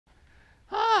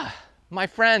My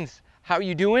friends, how are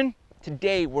you doing?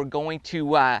 Today we're going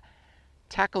to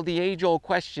tackle the age-old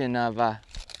question of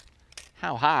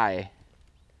how high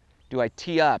do I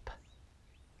tee up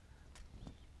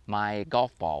my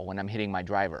golf ball when I'm hitting my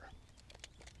driver?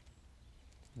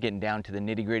 Getting down to the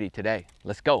nitty-gritty today.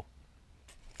 Let's go.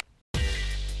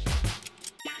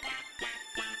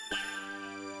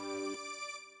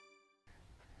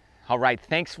 All right,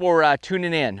 thanks for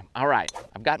tuning in. All right,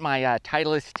 I've got my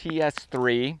Titleist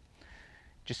TS3.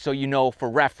 Just so you know, for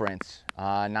reference,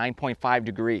 9.5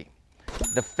 degree.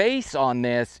 The face on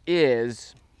this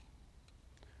is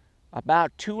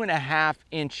about 2.5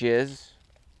 inches,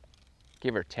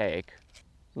 give or take,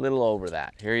 a little over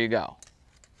that. Here you go.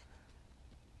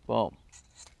 Boom.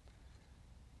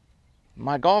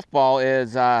 My golf ball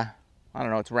is, I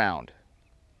don't know, it's round,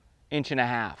 1.5 inches.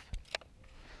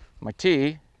 My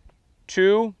tee,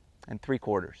 2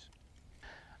 3/4.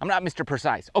 I'm not Mr.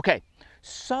 Precise. Okay,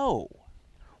 so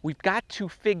we've got to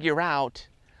figure out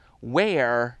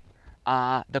where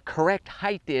the correct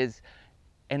height is,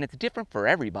 and it's different for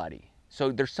everybody.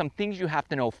 So there's some things you have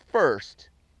to know first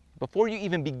before you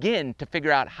even begin to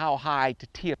figure out how high to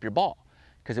tee up your ball,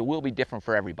 because it will be different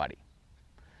for everybody.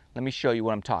 Let me show you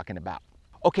what I'm talking about.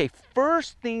 Okay,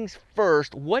 first things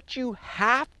first, what you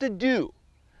have to do,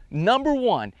 number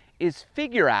one, is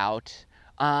figure out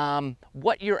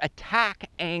what your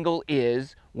attack angle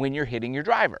is when you're hitting your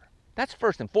driver. That's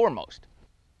first and foremost.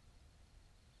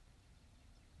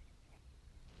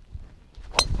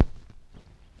 It's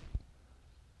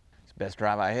the best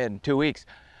drive I had in 2 weeks.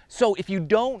 So if you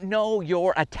don't know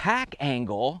your attack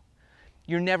angle,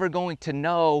 you're never going to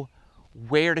know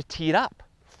where to tee it up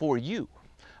for you.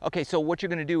 Okay, so what you're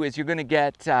gonna do is you're gonna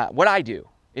get, what I do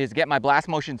is get my blast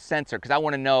motion sensor, because I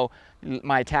wanna know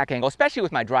my attack angle, especially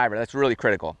with my driver. That's really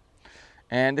critical.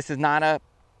 And this is not a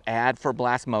ad for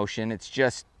blast motion. It's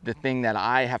just the thing that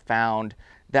I have found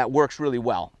that works really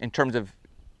well in terms of,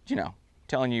 you know,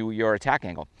 telling you your attack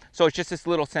angle. So it's just this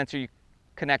little sensor you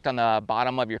connect on the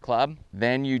bottom of your club.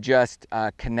 Then you just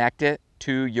connect it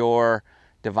to your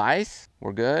device.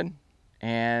 We're good.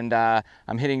 And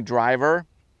I'm hitting driver.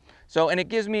 So, and it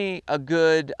gives me a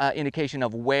good indication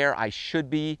of where I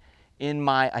should be in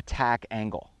my attack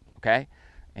angle, okay?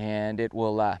 And it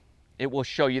will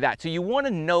show you that. So you want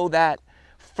to know that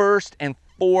first and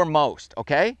foremost,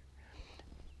 okay?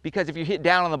 Because if you hit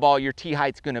down on the ball, your tee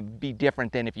height's going to be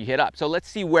different than if you hit up. So let's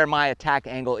see where my attack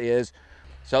angle is.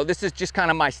 So this is just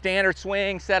kind of my standard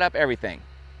swing, setup, everything.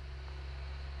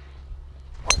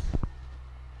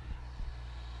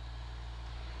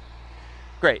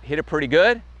 Great, hit it pretty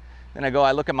good. Then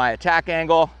I look at my attack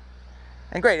angle,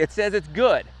 and great, it says it's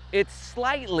good. It's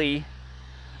slightly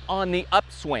on the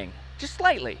upswing, just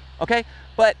slightly, okay?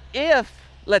 But if,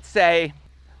 let's say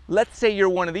you're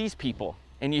one of these people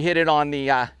and you hit it on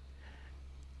the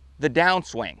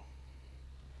downswing,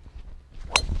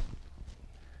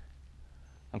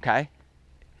 okay?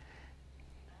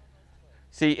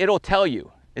 See, it'll tell you.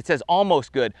 It says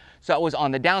almost good. So it was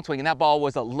on the downswing and that ball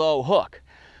was a low hook.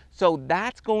 So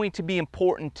that's going to be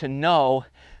important to know,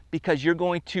 because you're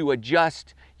going to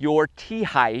adjust your tee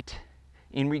height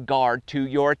in regard to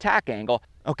your attack angle.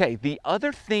 Okay, the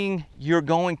other thing you're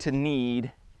going to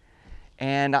need,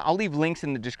 and I'll leave links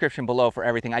in the description below for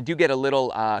everything. I do get a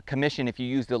little commission if you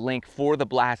use the link for the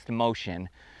blast motion,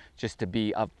 just to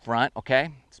be upfront,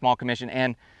 okay? Small commission.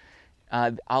 And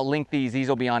I'll link these. These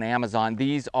will be on Amazon.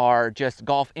 These are just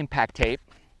golf impact tape.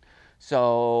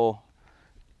 So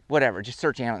whatever, just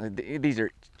search Amazon. These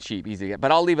are cheap, easy to get. But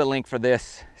I'll leave a link for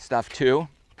this stuff too,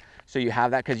 so you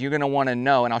have that, because you're going to want to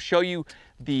know. And I'll show you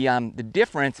the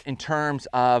difference in terms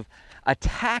of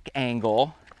attack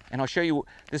angle. And I'll show you,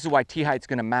 this is why tee height's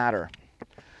going to matter.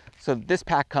 So this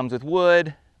pack comes with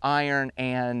wood, iron,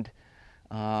 and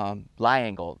lie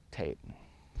angle tape.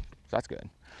 So that's good.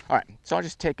 All right, so I'll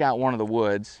just take out one of the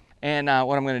woods. And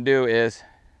what I'm going to do is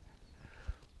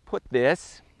put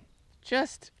this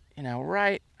just, you know,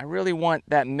 right, I really want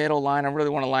that middle line. I really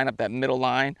want to line up that middle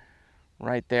line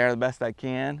right there the best I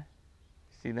can.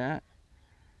 See that?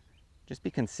 Just be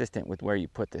consistent with where you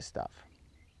put this stuff.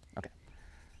 Okay,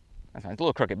 that's fine. It's a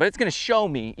little crooked, but it's going to show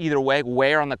me either way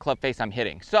where on the club face I'm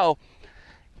hitting. So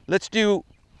let's do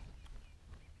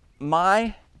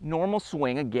my normal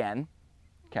swing again,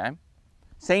 okay?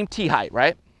 Same tee height,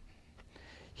 right?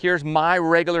 Here's my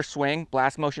regular swing.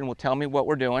 Blast motion will tell me what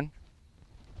we're doing.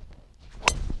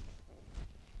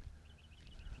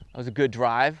 That was a good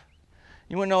drive.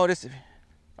 You want to notice,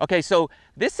 okay, so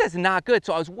this says not good,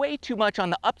 so I was way too much on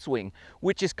the upswing,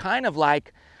 which is kind of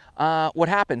like what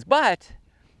happens. But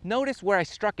notice where I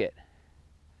struck it.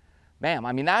 Bam,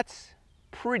 I mean, that's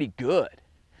pretty good.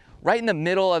 right in the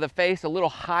middle of the face, a little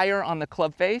higher on the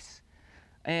club face,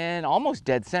 and almost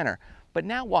dead center. But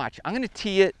now watch, I'm gonna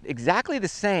tee it exactly the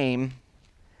same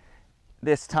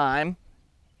this time.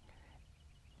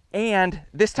 And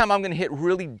this time I'm gonna hit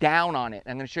really down on it.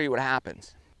 I'm gonna show you what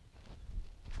happens.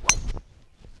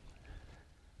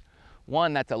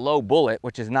 One, that's a low bullet,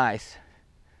 which is nice.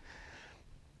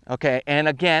 Okay, and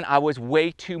again, I was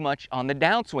way too much on the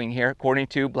downswing here, according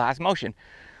to Blast Motion,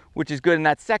 which is good. And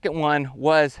that second one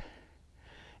was,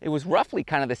 it was roughly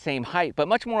kind of the same height, but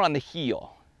much more on the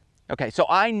heel. Okay, so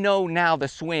I know now the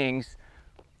swings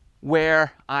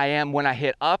where I am when I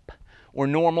hit up or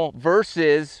normal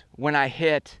versus when I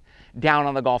hit down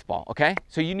on the golf ball, okay?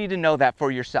 So you need to know that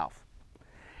for yourself.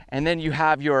 And then you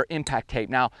have your impact tape.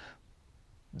 Now,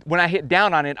 when I hit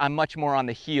down on it, I'm much more on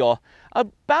the heel,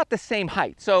 about the same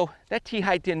height. So that tee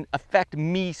height didn't affect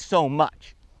me so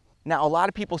much. Now, a lot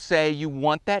of people say you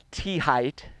want that tee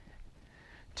height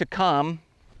to come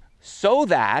so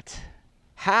that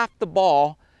half the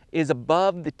ball is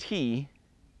above the tee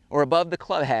or above the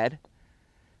club head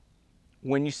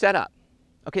when you set up.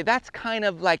 Okay, that's kind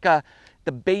of like the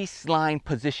baseline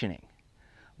positioning.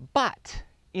 But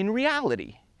in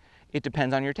reality, it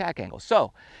depends on your attack angle.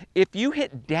 So if you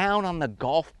hit down on the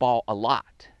golf ball a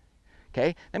lot,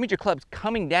 okay, that means your club's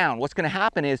coming down. What's gonna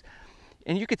happen is,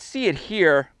 and you could see it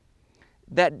here,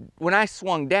 that when I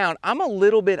swung down, I'm a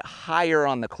little bit higher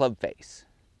on the club face.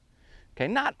 Okay,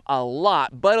 not a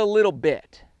lot, but a little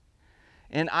bit.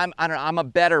 And I'm a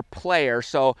better player,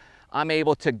 so I'm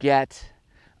able to get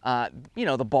you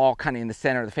know, the ball kind of in the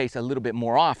center of the face a little bit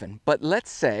more often. But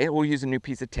let's say, we'll use a new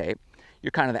piece of tape.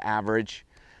 You're kind of the average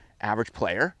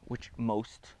player, which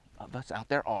most of us out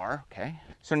there are, okay?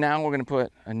 So now we're gonna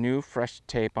put a new fresh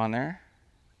tape on there.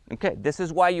 Okay, this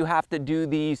is why you have to do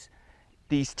these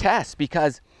tests,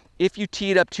 because if you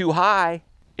tee it up too high,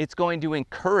 it's going to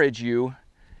encourage you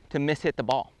to mishit the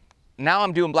ball. Now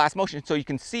I'm doing Blast Motion so you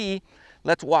can see.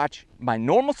 Let's watch my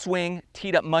normal swing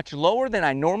teed up much lower than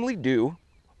I normally do,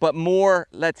 but more,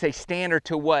 let's say, standard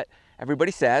to what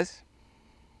everybody says.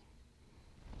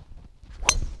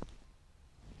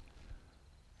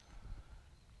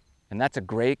 And that's a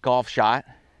great golf shot.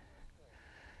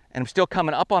 And I'm still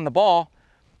coming up on the ball.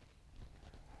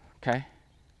 Okay.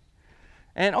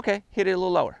 And okay, hit it a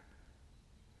little lower.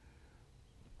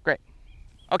 Great.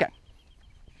 Okay.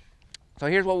 So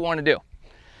here's what we want to do.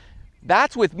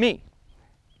 That's with me.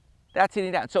 That's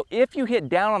hitting down. So if you hit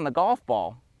down on the golf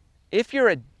ball, if you're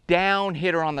a down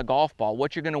hitter on the golf ball,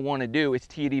 what you're going to want to do is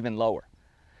tee it even lower.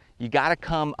 You got to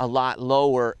come a lot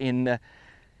lower in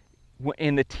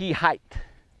the tee height.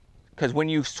 Because when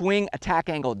you swing attack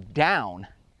angle down,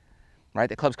 right,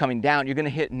 the club's coming down, you're going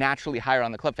to hit naturally higher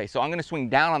on the club face. So I'm going to swing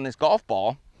down on this golf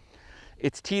ball.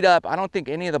 It's teed up. I don't think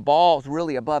any of the balls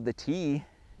really above the tee.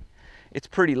 It's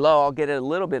pretty low. I'll get it a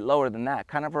little bit lower than that,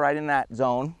 kind of right in that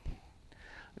zone.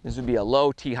 This would be a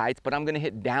low tee height, but I'm going to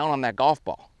hit down on that golf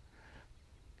ball,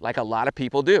 like a lot of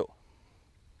people do.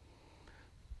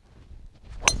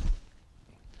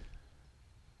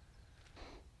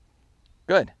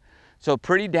 Good. So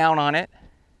pretty down on it.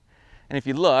 And if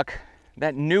you look,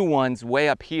 that new one's way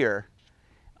up here,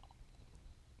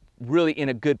 really in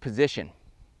a good position.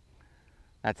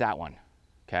 That's that one,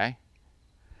 okay?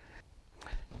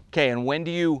 Okay, and when do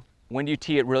you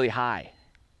tee it really high,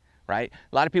 right?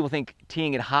 A lot of people think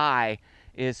teeing it high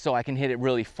is so I can hit it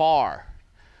really far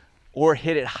or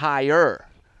hit it higher.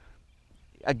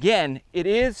 Again, it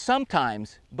is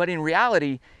sometimes, but in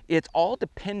reality, it's all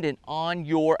dependent on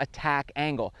your attack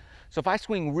angle. So if I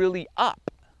swing really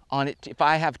up on it, if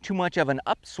I have too much of an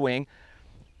upswing,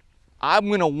 I'm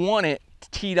gonna want it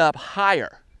teed up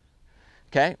higher,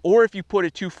 okay? Or if you put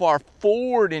it too far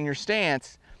forward in your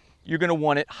stance, you're gonna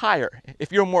want it higher.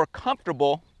 If you're more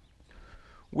comfortable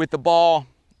with the ball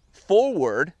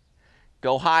forward,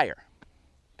 go higher,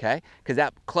 okay? Because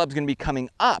that club's gonna be coming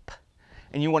up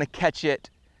and you wanna catch it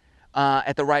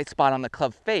at the right spot on the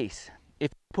club face.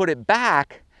 If you put it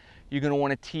back, you're gonna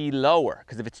wanna tee lower,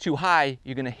 because if it's too high,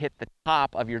 you're gonna hit the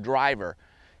top of your driver.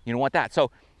 You don't want that.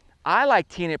 So I like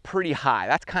teeing it pretty high.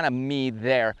 That's kind of me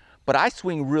there, but I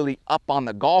swing really up on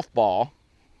the golf ball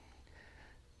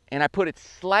and I put it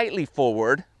slightly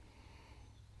forward,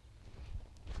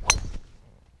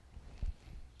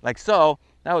 like so.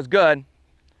 That was good.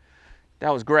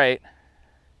 That was great.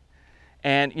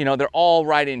 And you know, they're all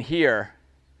right in here.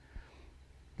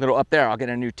 Little up there, I'll get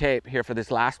a new tape here for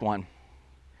this last one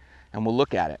and we'll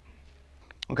look at it.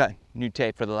 Okay, new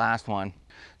tape for the last one.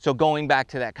 So going back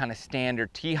to that kind of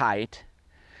standard tee height,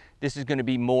 this is gonna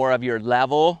be more of your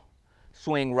level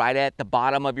swing right at the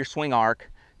bottom of your swing arc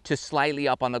to slightly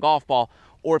up on the golf ball,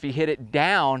 or if you hit it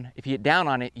down, if you hit down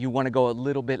on it, you want to go a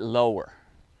little bit lower.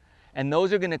 And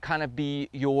those are going to kind of be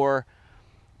your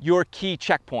key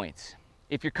checkpoints.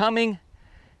 If you're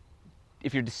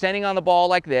descending on the ball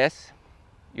like this,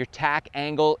 your tack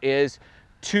angle is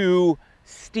too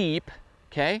steep,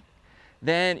 okay?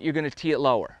 Then you're going to tee it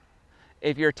lower.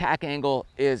 If your tack angle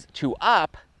is too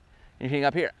up, and you're hitting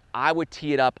up here, I would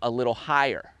tee it up a little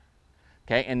higher,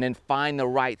 okay? And then find the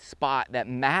right spot that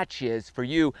matches for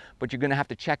you, but you're going to have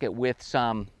to check it with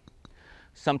some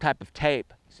type of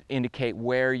tape to indicate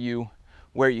where you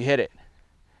hit it.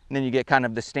 And then you get kind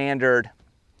of the standard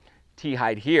tee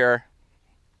height here,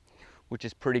 which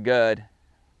is pretty good.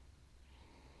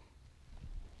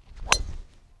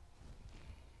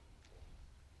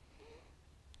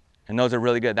 And those are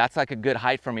really good. That's like a good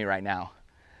height for me right now,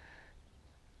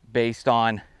 based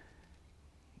on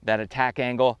that attack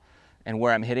angle and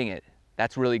where I'm hitting it.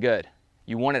 That's really good.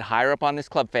 You want it higher up on this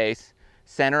club face,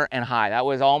 center and high. That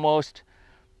was almost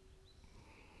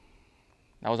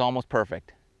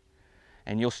perfect.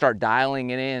 And you'll start dialing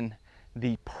it in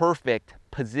the perfect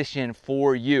position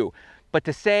for you. But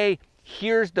to say,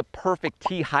 here's the perfect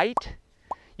tee height,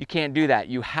 you can't do that.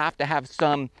 You have to have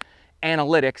some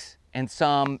analytics and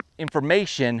some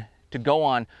information to go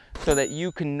on so that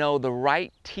you can know the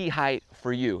right tee height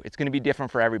for you. It's going to be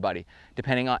different for everybody,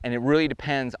 depending on, and it really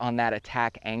depends on that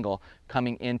attack angle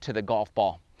coming into the golf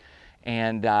ball.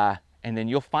 And then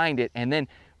you'll find it, and then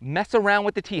mess around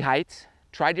with the tee heights,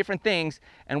 try different things,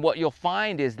 and what you'll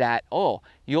find is that,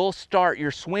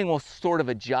 your swing will sort of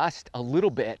adjust a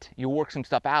little bit. You'll work some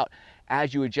stuff out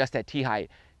as you adjust that tee height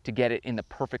to get it in the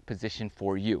perfect position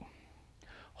for you.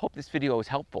 Hope this video was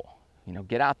helpful. You know,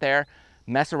 get out there,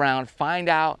 mess around, find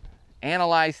out,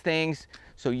 analyze things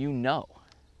so you know.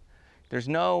 There's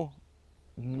no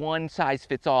one size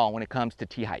fits all when it comes to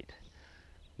tee height.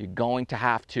 You're going to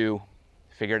have to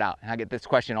figure it out. And I get this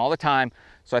question all the time,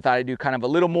 so I thought I'd do kind of a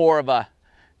little more of a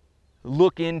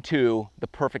look into the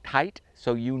perfect height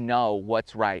so you know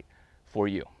what's right for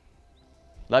you.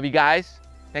 Love you guys.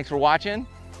 Thanks for watching.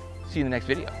 See you in the next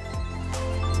video.